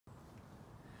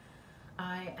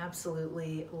I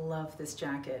absolutely love this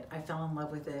jacket. I fell in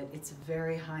love with it. It's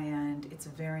very high-end. It's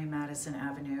very Madison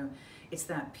Avenue. It's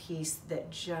that piece that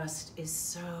just is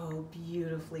so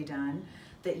beautifully done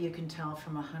that you can tell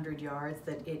from 100 yards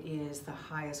that it is the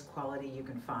highest quality you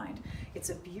can find. It's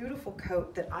a beautiful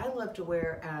coat that I love to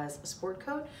wear as a sport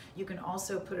coat. You can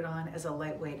also put it on as a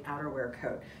lightweight outerwear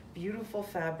coat. Beautiful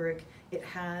fabric. It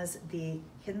has the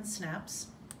hidden snaps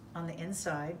on the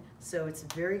inside, so it's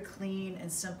very clean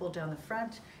and simple down the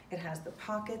front. It has the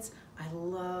pockets. I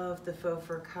love the faux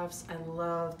fur cuffs. I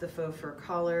love the faux fur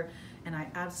collar, and I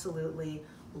absolutely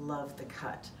love the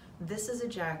cut. This is a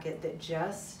jacket that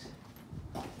just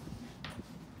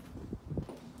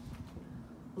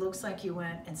looks like you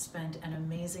went and spent an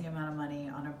amazing amount of money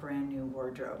on a brand new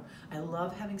wardrobe. I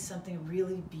love having something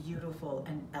really beautiful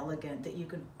and elegant that you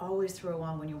can always throw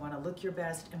on when you want to look your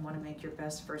best and want to make your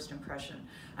best first impression.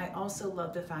 I also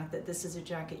love the fact that this is a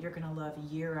jacket you're going to love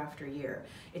year after year.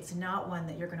 It's not one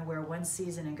that you're going to wear one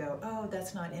season and go, oh,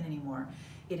 that's not in anymore.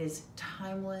 It is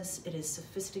timeless, it is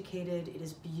sophisticated, it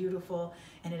is beautiful,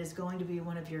 and it is going to be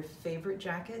one of your favorite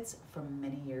jackets for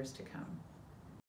many years to come.